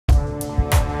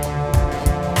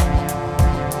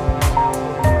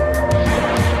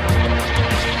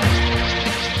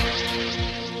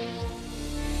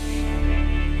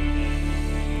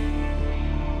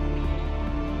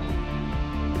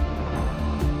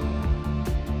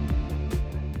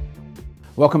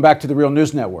Welcome back to the Real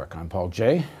News Network. I'm Paul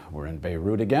Jay. We're in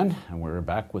Beirut again, and we're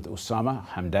back with Osama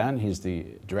Hamdan. He's the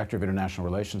Director of International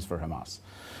Relations for Hamas.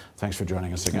 Thanks for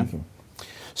joining us again. Thank you.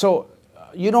 So,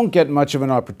 you don't get much of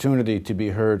an opportunity to be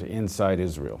heard inside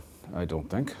Israel, I don't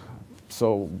think.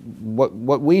 So,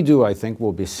 what we do, I think,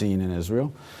 will be seen in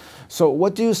Israel. So,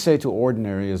 what do you say to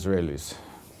ordinary Israelis?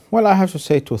 Well, I have to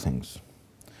say two things.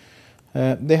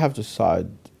 They have to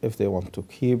decide if they want to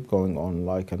keep going on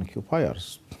like an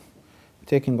occupiers,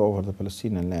 taking over the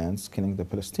Palestinian lands, killing the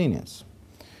Palestinians.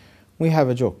 We have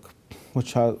a joke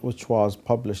which was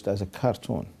published as a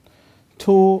cartoon.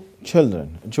 Two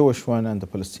children, a Jewish one and the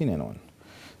Palestinian one.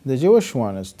 The Jewish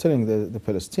one is telling the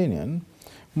Palestinian,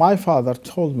 my father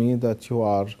told me that you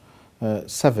are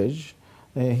savage.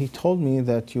 He told me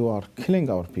that you are killing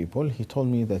our people. He told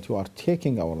me that you are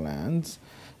taking our lands.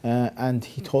 And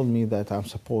he told me that I'm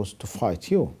supposed to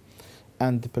fight you.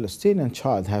 And the Palestinian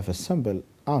child have a simple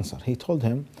answer. He told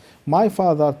him, my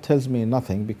father tells me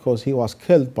nothing because he was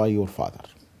killed by your father.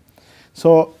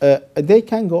 So they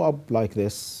can go up like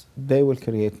this. They will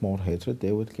create more hatred.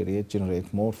 They will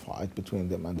generate more fight between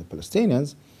them and the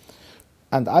Palestinians.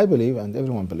 And I believe, and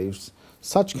everyone believes,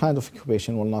 such kind of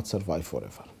occupation will not survive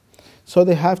forever. So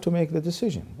they have to make the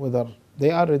decision whether they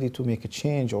are ready to make a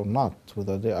change or not,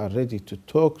 whether they are ready to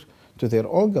talk to their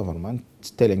own government,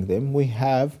 telling them we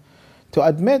have to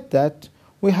admit that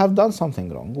we have done something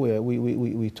wrong.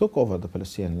 We took over the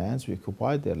Palestinian lands, we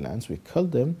occupied their lands, we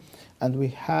killed them, and we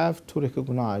have to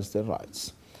recognize their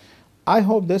rights. I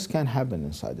hope this can happen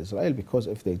inside Israel, because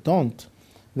if they don't,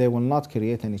 they will not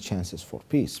create any chances for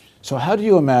peace. So how do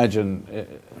you imagine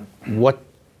what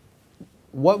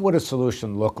would a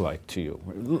solution look like to you?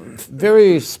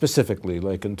 Very specifically,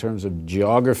 like in terms of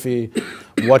geography,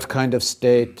 what kind of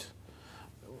state?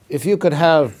 If you could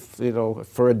have,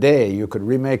 for a day, you could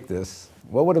remake this,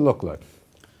 what would it look like?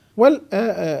 Well,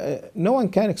 no one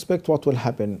can expect what will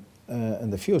happen in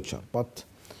the future, but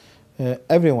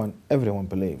everyone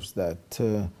believes that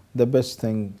the best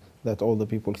thing that all the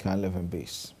people can live in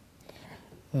peace.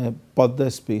 But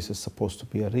this peace is supposed to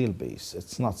be a real peace.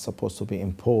 It's not supposed to be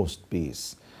imposed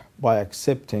peace by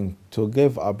accepting to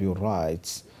give up your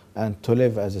rights and to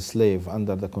live as a slave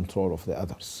under the control of the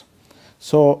others.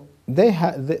 So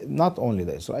not only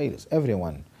the Israelis,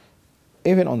 everyone,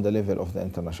 even on the level of the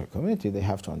international community, they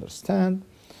have to understand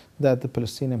that the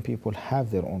Palestinian people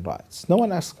have their own rights. No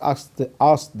one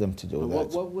asked them to do that.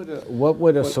 What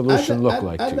would a solution look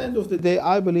like to you? At the end of the day,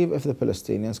 I believe if the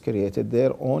Palestinians created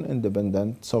their own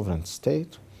independent sovereign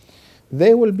state,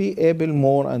 they will be able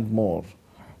more and more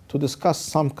to discuss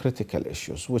some critical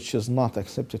issues, which is not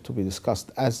accepted to be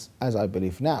discussed as I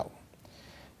believe now.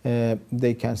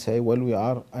 They can say, well, we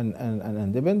are an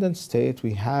independent state,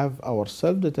 we have our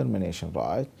self-determination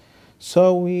right,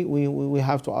 so we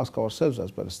have to ask ourselves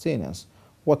as Palestinians,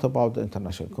 what about the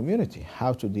international community?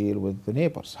 How to deal with the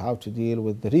neighbors? How to deal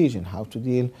with the region? How to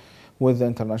deal with the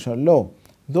international law?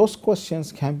 Those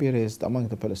questions can be raised among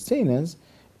the Palestinians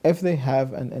if they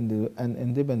have an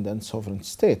independent sovereign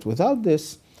state. Without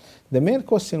this, the main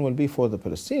question will be for the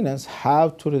Palestinians how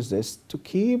to resist to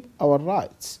keep our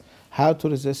rights, how to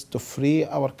resist to free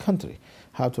our country,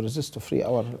 how to resist to free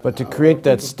our... But to create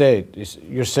that state,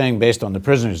 you're saying based on the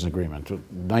prisoners' agreement,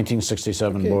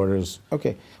 1967 borders.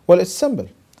 Okay, well, it's simple.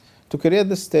 To create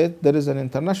the state, there is an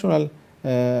international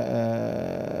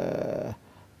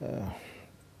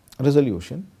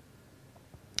resolution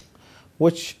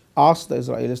which asks the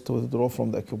Israelis to withdraw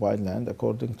from the occupied land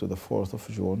according to the 4th of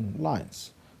June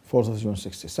lines, 4th of June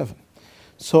 67.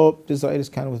 So the Israelis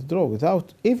can withdraw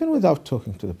even without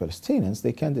talking to the Palestinians.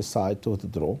 They can decide to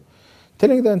withdraw,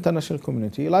 telling the international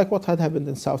community, like what had happened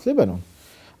in South Lebanon.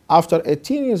 After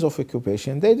 18 years of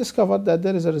occupation, they discovered that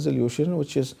there is a resolution,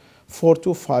 which is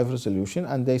 425 resolution,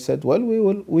 and they said, well, we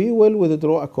will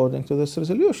withdraw according to this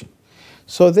resolution.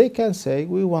 So they can say,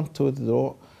 we want to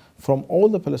withdraw from all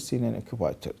the Palestinian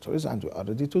occupied territories, and we are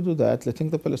ready to do that, letting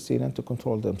the Palestinians to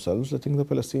control themselves, letting the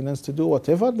Palestinians to do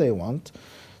whatever they want,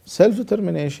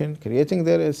 self-determination, creating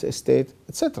their state,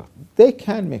 etc. They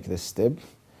can make this step.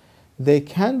 They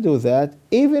can do that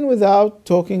even without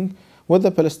talking with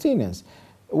the Palestinians.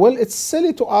 Well, it's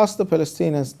silly to ask the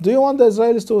Palestinians, do you want the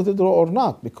Israelis to withdraw or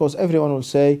not? Because everyone will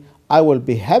say, I will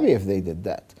be happy if they did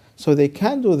that. So they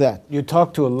can do that. You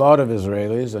talk to a lot of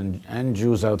Israelis and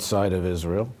Jews outside of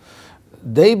Israel.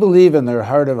 They believe in their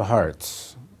heart of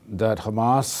hearts that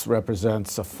Hamas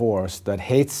represents a force that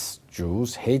hates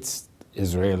Jews, hates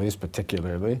Israelis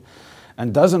particularly,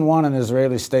 and doesn't want an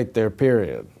Israeli state there,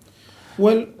 period.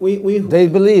 Well, they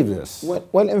believe this.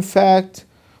 Well, in fact,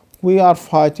 we are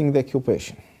fighting the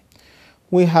occupation.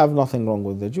 We have nothing wrong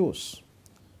with the Jews.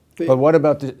 But what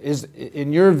about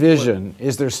in your vision,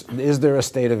 is there a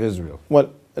state of Israel?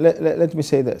 Well, let me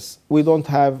say this. We don't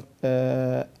have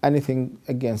anything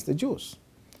against the Jews.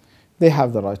 They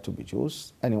have the right to be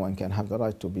Jews. Anyone can have the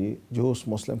right to be Jews,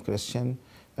 Muslim, Christian,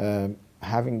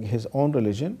 having his own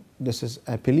religion. This is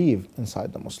a belief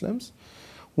inside the Muslims.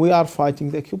 We are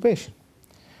fighting the occupation,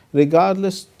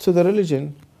 regardless to the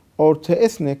religion or to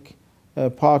ethnic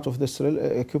part of this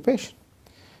occupation.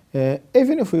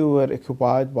 Even if we were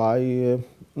occupied by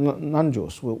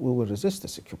non-Jews, we will resist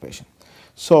this occupation.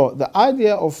 So the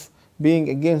idea of being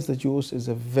against the Jews is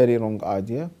a very wrong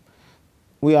idea.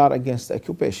 We are against the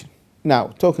occupation. Now,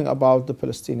 talking about the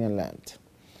Palestinian land,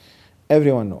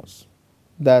 everyone knows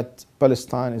that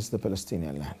Palestine is the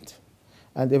Palestinian land.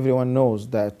 And everyone knows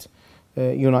that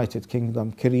United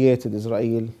Kingdom created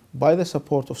Israel by the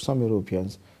support of some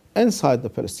Europeans inside the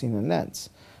Palestinian lands.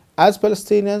 As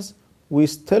Palestinians, we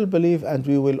still believe, and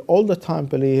we will all the time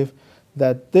believe,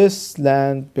 that this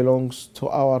land belongs to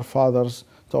our fathers,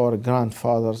 to our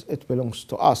grandfathers. It belongs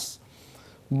to us.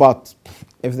 But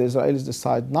if the Israelis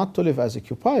decide not to live as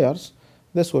occupiers,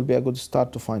 this will be a good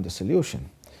start to find a solution.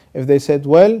 If they said,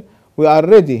 well, we are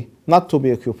ready not to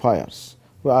be occupiers,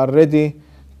 we are ready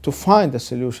to find a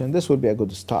solution, this will be a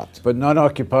good start. But not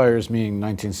occupiers meaning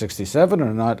 1967,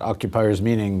 or not occupiers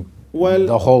meaning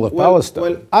the whole of Palestine?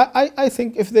 Well, I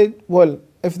think if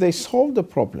they solve the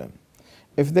problem,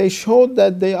 if they showed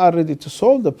that they are ready to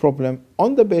solve the problem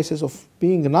on the basis of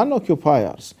being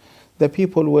non-occupiers, the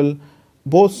people will,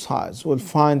 both sides will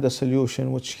find a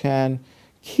solution which can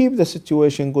keep the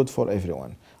situation good for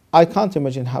everyone. I can't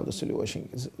imagine how the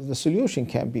solution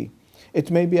can be.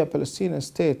 It may be a Palestinian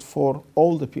state for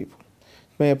all the people.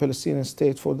 It may be a Palestinian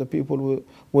state for the people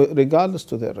regardless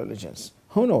to their religions.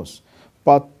 Who knows?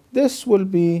 But this will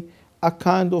be a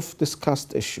kind of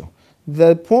discussed issue.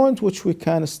 The point which we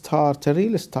can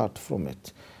really start from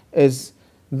it is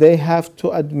they have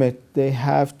to admit, they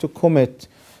have to commit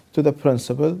to the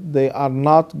principle. They are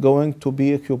not going to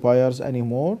be occupiers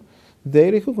anymore.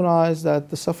 They recognize that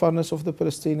the suffering of the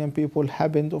Palestinian people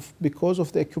happened because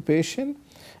of the occupation,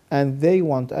 and they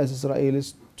want, as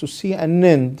Israelis, to see an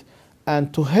end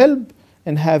and to help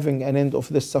in having an end of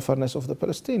this suffering of the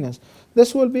Palestinians.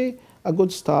 This will be a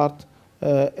good start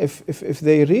if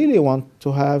they really want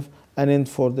to have an end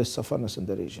for this suffering in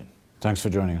the region. Thanks for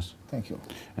joining us. Thank you.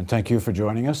 And thank you for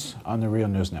joining us on the Real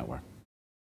News Network.